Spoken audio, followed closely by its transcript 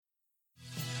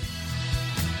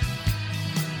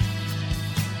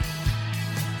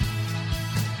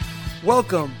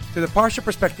Welcome to the Parsha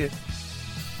Perspective.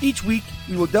 Each week,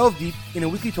 we will delve deep in a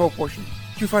weekly Torah portion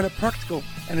to find a practical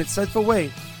and insightful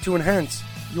way to enhance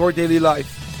your daily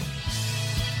life.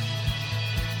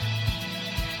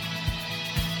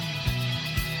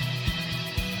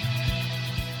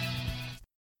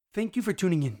 Thank you for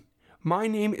tuning in. My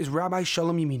name is Rabbi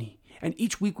Shalom Yamini, and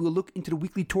each week we will look into the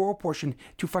weekly Torah portion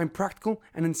to find practical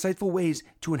and insightful ways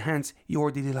to enhance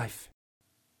your daily life.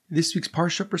 This week's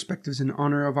Parsha Perspective is in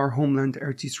honor of our homeland,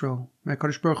 Eretz Yisrael. May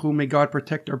HaKadosh Baruch Hu, may God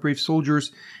protect our brave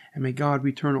soldiers, and may God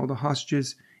return all the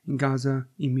hostages in Gaza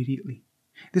immediately.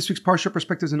 This week's Parsha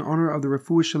Perspective is in honor of the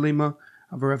Refuah Shalema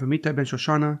of Rav Amitai ben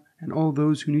Shoshana and all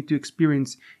those who need to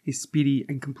experience a speedy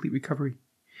and complete recovery.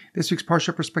 This week's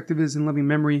Parsha Perspective is in loving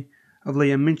memory of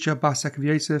Leah Mincha Bas Yaakov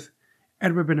Yosef,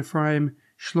 Edward ben Ephraim,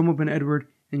 Shlomo ben Edward,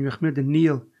 and Yechmed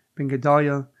Daniel ben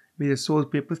Gedaliah. May their souls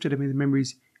be uplifted and may the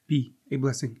memories be a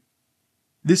blessing.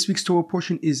 This week's Torah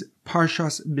portion is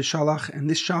Parshas Beshalach, and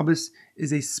this Shabbos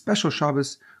is a special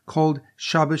Shabbos called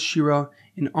Shabbos Shira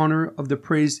in honor of the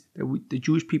praise that the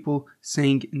Jewish people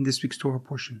sang in this week's Torah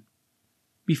portion.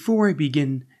 Before I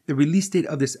begin, the release date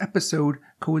of this episode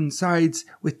coincides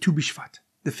with Tu B'Shvat,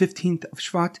 the 15th of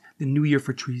Shvat, the new year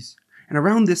for trees. And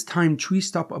around this time, trees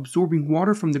stop absorbing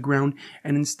water from the ground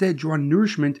and instead draw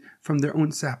nourishment from their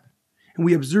own sap. And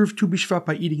we observe Tu B'Shvat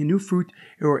by eating a new fruit,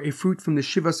 or a fruit from the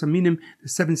Shivas Aminim, the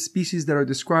 7 species that are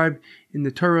described in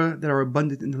the Torah that are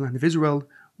abundant in the land of Israel: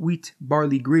 wheat,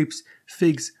 barley, grapes,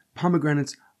 figs,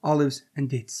 pomegranates, olives, and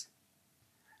dates.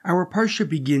 Our Parsha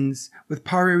begins with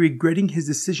Paro regretting his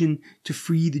decision to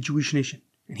free the Jewish nation,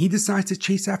 and he decides to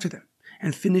chase after them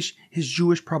and finish his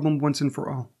Jewish problem once and for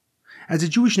all. As the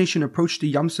Jewish nation approached the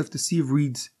Yam Suf, the Sea of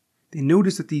Reeds, they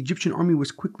noticed that the Egyptian army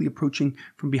was quickly approaching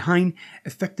from behind,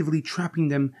 effectively trapping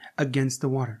them against the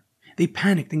water. They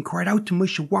panicked and cried out to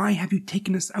Moshe, "Why have you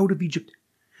taken us out of Egypt?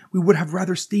 We would have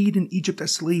rather stayed in Egypt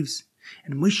as slaves."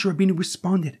 And Moshe Rabbeinu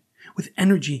responded with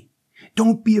energy,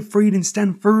 "Don't be afraid and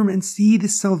stand firm and see the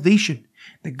salvation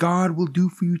that God will do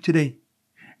for you today.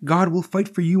 God will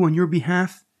fight for you on your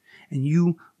behalf, and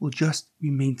you will just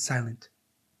remain silent."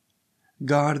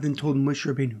 God then told Moshe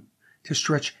Rabbeinu to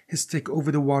stretch his stick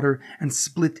over the water and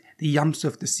split the Yam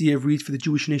Suf, the Sea of Reeds, for the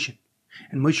Jewish nation.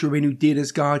 And Moshe Rabbeinu did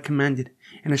as God commanded,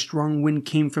 and a strong wind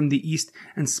came from the east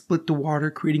and split the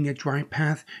water, creating a dry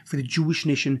path for the Jewish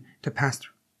nation to pass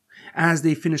through. As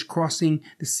they finished crossing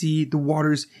the sea, the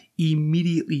waters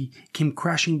immediately came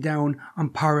crashing down on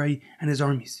Paro and his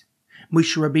armies.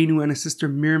 Moshe Rabbeinu and his sister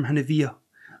Miriam Hanaviah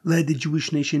led the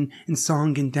Jewish nation in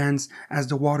song and dance as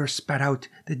the water spat out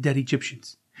the dead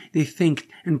Egyptians. They thanked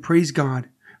and praised God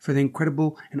for the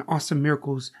incredible and awesome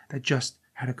miracles that just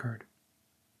had occurred.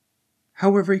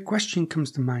 However, a question comes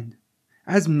to mind.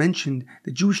 As mentioned,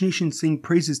 the Jewish nation sang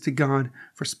praises to God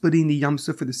for splitting the Yam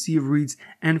Suf for the Sea of Reeds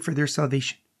and for their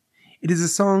salvation. It is a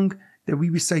song that we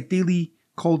recite daily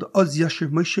called Az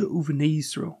Yashir Moshe Uvnei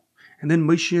Yisrael, and then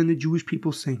Moshe and the Jewish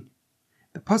people sing.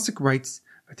 The pasuk writes,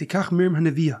 "V'tikach Miriam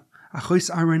Hanaviah Achois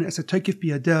Aaron es atoikif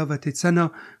biyadeh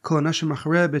v'tetzena kol anashim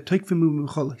achareh betoikvemu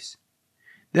b'cholos."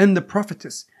 Then the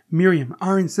prophetess Miriam,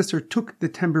 Aaron's sister, took the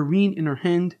tambourine in her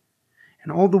hand,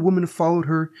 and all the women followed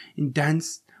her and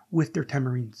danced with their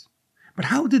tambourines. But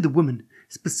how did the women,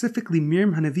 specifically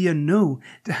Miriam Hanaviah, know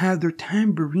to have their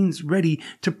tambourines ready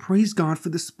to praise God for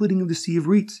the splitting of the Sea of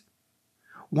Reeds?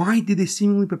 Why did they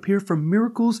seemingly prepare for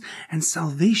miracles and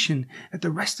salvation that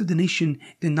the rest of the nation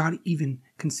did not even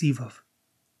conceive of?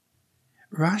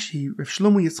 Rashi, Rav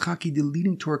Shlomo Yitzchaki, the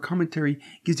leading Torah commentary,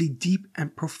 gives a deep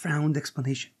and profound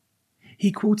explanation.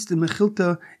 He quotes the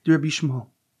Mechilta de Rabbi Shmuel,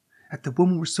 that the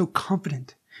women were so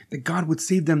confident that God would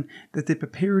save them that they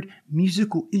prepared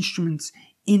musical instruments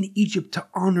in Egypt to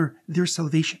honor their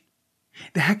salvation.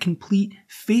 They had complete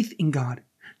faith in God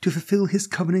to fulfill his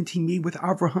covenant he made with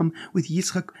Abraham, with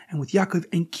Yitzchak, and with Yaakov,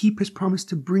 and keep his promise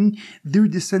to bring their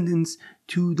descendants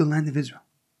to the land of Israel.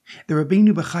 The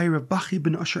Rabbeinu B'chai Rav Bachi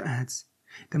ben Asher adds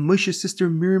that Moshe's sister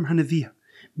Miriam Hanaviah,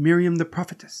 Miriam the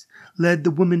prophetess, led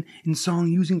the women in song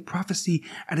using prophecy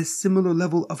at a similar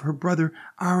level of her brother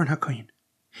Aaron HaKohen.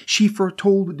 She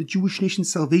foretold the Jewish nation's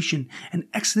salvation and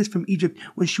exodus from Egypt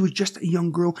when she was just a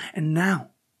young girl, and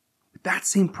now, with that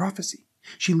same prophecy,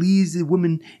 she leads the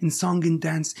women in song and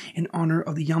dance in honor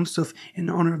of the Yam Suf, in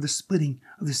honor of the splitting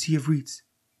of the Sea of Reeds.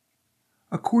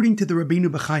 According to the Rabbeinu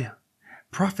B'chaya,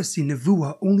 prophecy,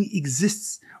 nevuah, only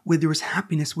exists where there is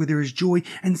happiness, where there is joy,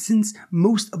 and since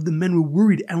most of the men were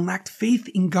worried and lacked faith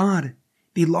in God,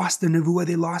 they lost their nevuah,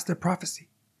 they lost their prophecy.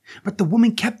 But the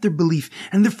women kept their belief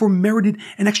and therefore merited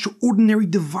an extraordinary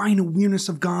divine awareness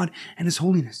of God and His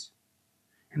holiness.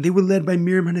 And they were led by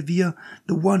Miriam Hanaviah,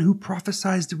 the one who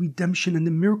prophesied the redemption and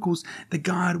the miracles that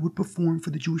God would perform for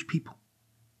the Jewish people.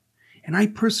 And I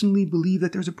personally believe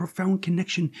that there's a profound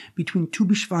connection between Tu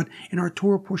B'Shvat and our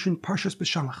Torah portion, Parshas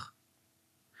Beshalach.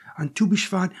 On Tu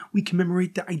B'Shvat, we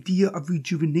commemorate the idea of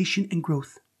rejuvenation and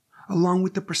growth, along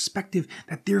with the perspective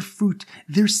that their fruit,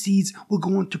 their seeds, will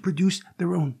go on to produce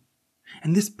their own.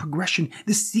 And this progression,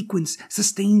 this sequence,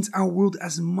 sustains our world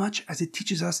as much as it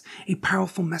teaches us a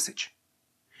powerful message.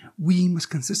 We must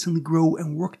consistently grow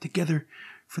and work together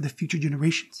for the future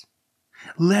generations.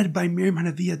 Led by Miriam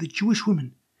Hanaviah, the Jewish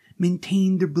women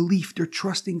maintained their belief, their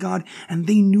trust in God, and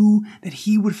they knew that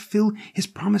He would fulfill His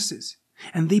promises.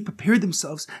 And they prepared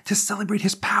themselves to celebrate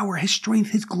His power, His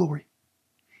strength, His glory.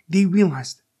 They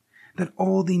realized that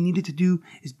all they needed to do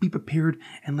is be prepared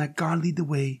and let God lead the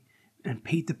way and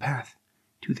pave the path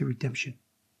to their redemption.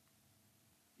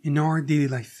 In our daily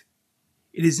life,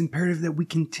 it is imperative that we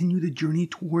continue the journey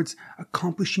towards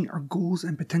accomplishing our goals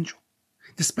and potential.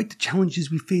 Despite the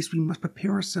challenges we face, we must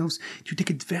prepare ourselves to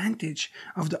take advantage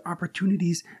of the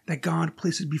opportunities that God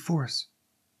places before us.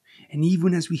 And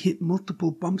even as we hit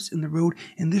multiple bumps in the road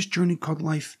in this journey called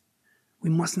life, we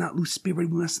must not lose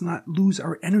spirit, we must not lose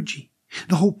our energy.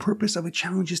 The whole purpose of a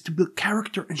challenge is to build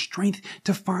character and strength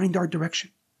to find our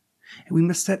direction. And we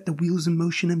must set the wheels in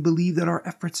motion and believe that our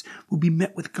efforts will be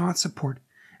met with God's support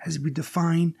as we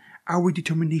define our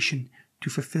determination to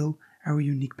fulfill our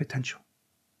unique potential.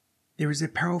 There is a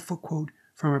powerful quote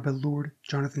from our beloved Lord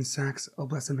Jonathan Sacks of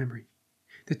blessed memory.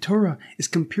 The Torah is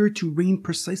compared to rain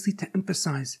precisely to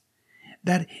emphasize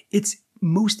that its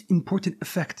most important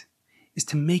effect is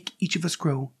to make each of us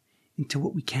grow into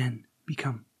what we can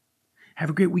become. Have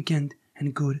a great weekend and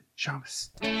a good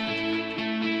Shabbos.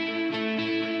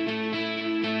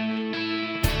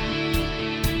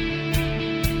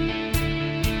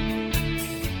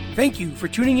 Thank you for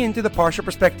tuning in to The Parsha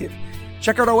Perspective.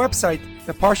 Check out our website,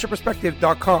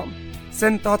 theparshaperspective.com.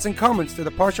 Send thoughts and comments to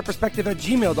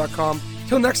theparshaperspective@gmail.com.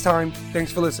 Till next time,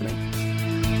 thanks for listening.